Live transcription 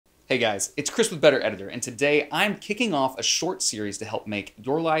Hey guys, it's Chris with Better Editor, and today I'm kicking off a short series to help make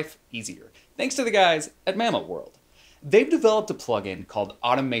your life easier, thanks to the guys at Mamoworld. They've developed a plugin called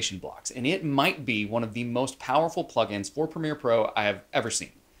Automation Blocks, and it might be one of the most powerful plugins for Premiere Pro I have ever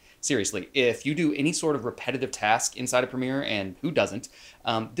seen. Seriously, if you do any sort of repetitive task inside of Premiere, and who doesn't,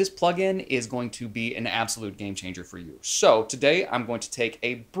 this plugin is going to be an absolute game changer for you. So today I'm going to take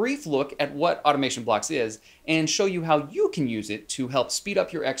a brief look at what Automation Blocks is and show you how you can use it to help speed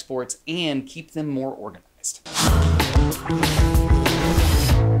up your exports and keep them more organized.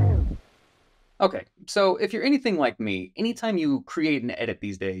 Okay, so if you're anything like me, anytime you create and edit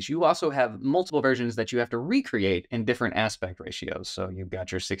these days, you also have multiple versions that you have to recreate in different aspect ratios. So you've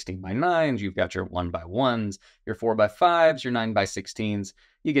got your 16:9s, you've got your 1:1s, your 4:5s, your 9:16s,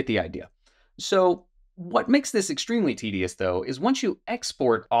 you get the idea. So what makes this extremely tedious though, is once you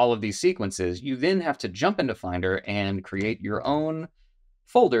export all of these sequences, you then have to jump into Finder and create your own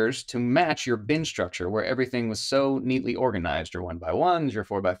folders to match your bin structure where everything was so neatly organized, your 1:1s, your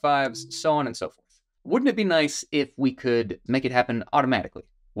 4:5s, so on and so forth. Wouldn't it be nice if we could make it happen automatically?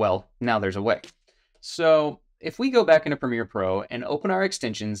 Well, now there's a way. So if we go back into Premiere Pro and open our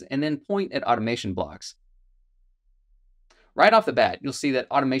extensions and then point at Automation Blocks, right off the bat, you'll see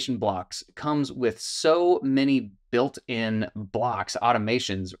that Automation Blocks comes with so many built-in blocks,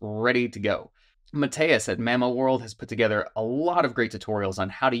 automations ready to go. Mateus at Mamoworld has put together a lot of great tutorials on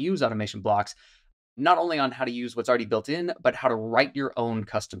how to use automation blocks, not only on how to use what's already built in, but how to write your own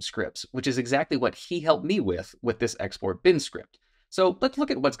custom scripts, which is exactly what he helped me with this export bin script. So let's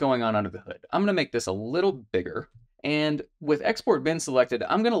look at what's going on under the hood. I'm going to make this a little bigger, and with export bin selected,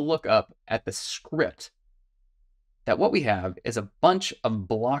 I'm going to look up at the script that what we have is a bunch of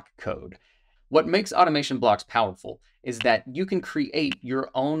block code. What makes automation blocks powerful is that you can create your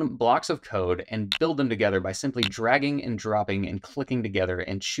own blocks of code and build them together by simply dragging and dropping and clicking together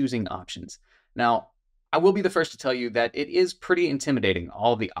and choosing options. Now, I will be the first to tell you that it is pretty intimidating,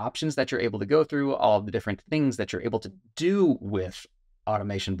 all of the options that you're able to go through, all of the different things that you're able to do with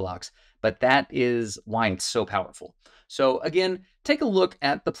automation blocks, but that is why it's so powerful. So again, take a look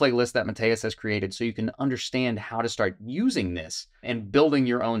at the playlist that Mateus has created so you can understand how to start using this and building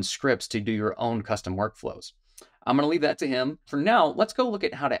your own scripts to do your own custom workflows. I'm going to leave that to him. For now, let's go look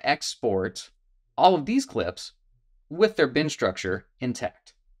at how to export all of these clips with their bin structure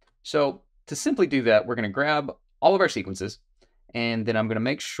intact. So to simply do that, we're going to grab all of our sequences, and then I'm going to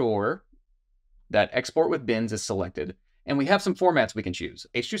make sure that export with bins is selected. And we have some formats we can choose: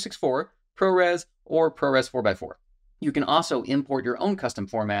 H.264, ProRes, or ProRes 4x4. You can also import your own custom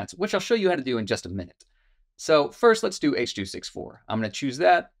formats, which I'll show you how to do in just a minute. So first, let's do H.264. I'm going to choose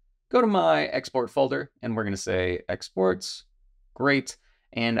that, go to my export folder, and we're going to say exports, great,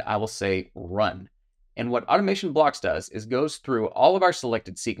 and I will say run. And what Automation Blocks does is goes through all of our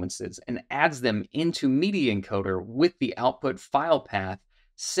selected sequences and adds them into Media Encoder with the output file path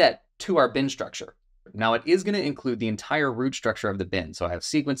set to our bin structure. Now it is going to include the entire root structure of the bin. So I have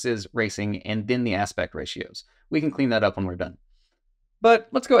sequences, racing, and then the aspect ratios. We can clean that up when we're done. But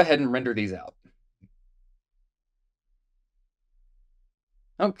let's go ahead and render these out.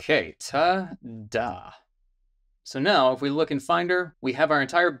 Okay, ta-da. So now if we look in Finder, we have our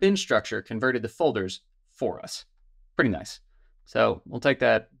entire bin structure converted to folders for us. Pretty nice. So we'll take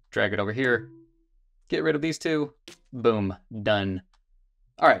that, drag it over here, get rid of these two, boom, done.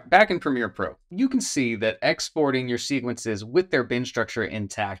 All right, back in Premiere Pro, you can see that exporting your sequences with their bin structure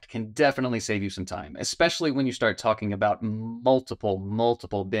intact can definitely save you some time, especially when you start talking about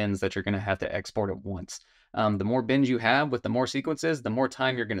multiple bins that you're going to have to export at once. The more bins you have with the more sequences, the more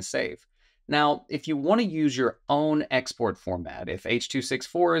time you're going to save. Now, if you want to use your own export format, if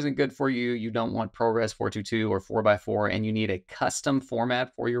H.264 isn't good for you, you don't want ProRes 422 or 4x4, and you need a custom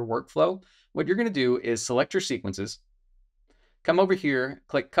format for your workflow, what you're going to do is select your sequences, come over here,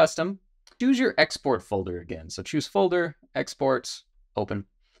 click Custom, choose your export folder again. So choose Folder, Exports, Open.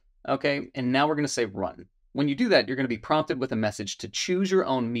 Okay, and now we're going to say Run. When you do that, you're going to be prompted with a message to choose your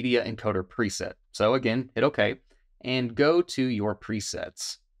own Media Encoder preset. So again, hit OK, and go to your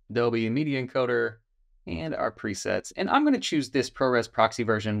presets. There'll be a Media Encoder and our presets. And I'm going to choose this ProRes proxy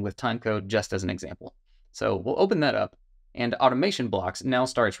version with timecode just as an example. So we'll open that up, and Automation Blocks now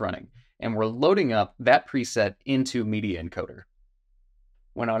starts running. And we're loading up that preset into Media Encoder.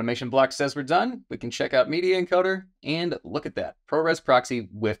 When Automation Blocks says we're done, we can check out Media Encoder, and look at that, ProRes proxy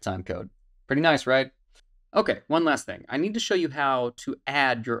with timecode. Pretty nice, right? Okay, one last thing. I need to show you how to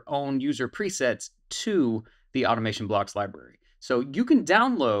add your own user presets to the Automation Blocks library. So you can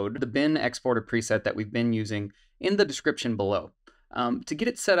download the bin exporter preset that we've been using in the description below. To get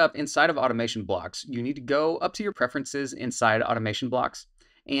it set up inside of Automation Blocks, you need to go up to your preferences inside Automation Blocks,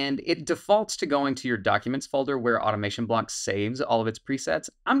 and it defaults to going to your documents folder where Automation Blocks saves all of its presets.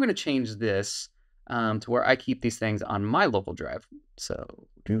 I'm going to change this to where I keep these things on my local drive. So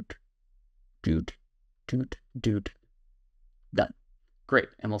doot, doot, doot, doot, done. Great,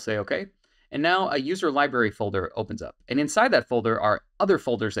 and we'll say okay. And now a user library folder opens up. And inside that folder are other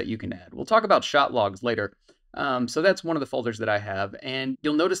folders that you can add. We'll talk about shot logs later. So that's one of the folders that I have. And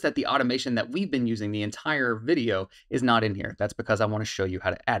you'll notice that the automation that we've been using the entire video is not in here. That's because I want to show you how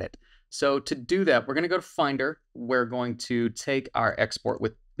to add it. So to do that, we're going to go to Finder. We're going to take our export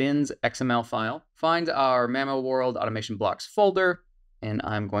with bins XML file, find our Mamoworld automation blocks folder, and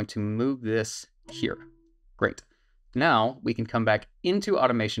I'm going to move this here. Great. Now we can come back into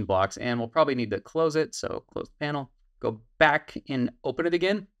automation blocks, and we'll probably need to close it. So close the panel, go back and open it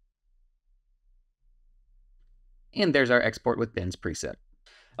again. And there's our export with bins preset.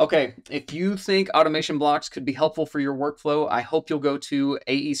 Okay, if you think automation blocks could be helpful for your workflow, I hope you'll go to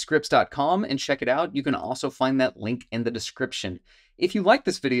aescripts.com and check it out. You can also find that link in the description. If you like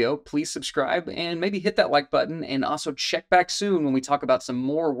this video, please subscribe and maybe hit that like button, and also check back soon when we talk about some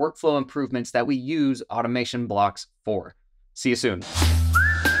more workflow improvements that we use automation blocks for. See you soon.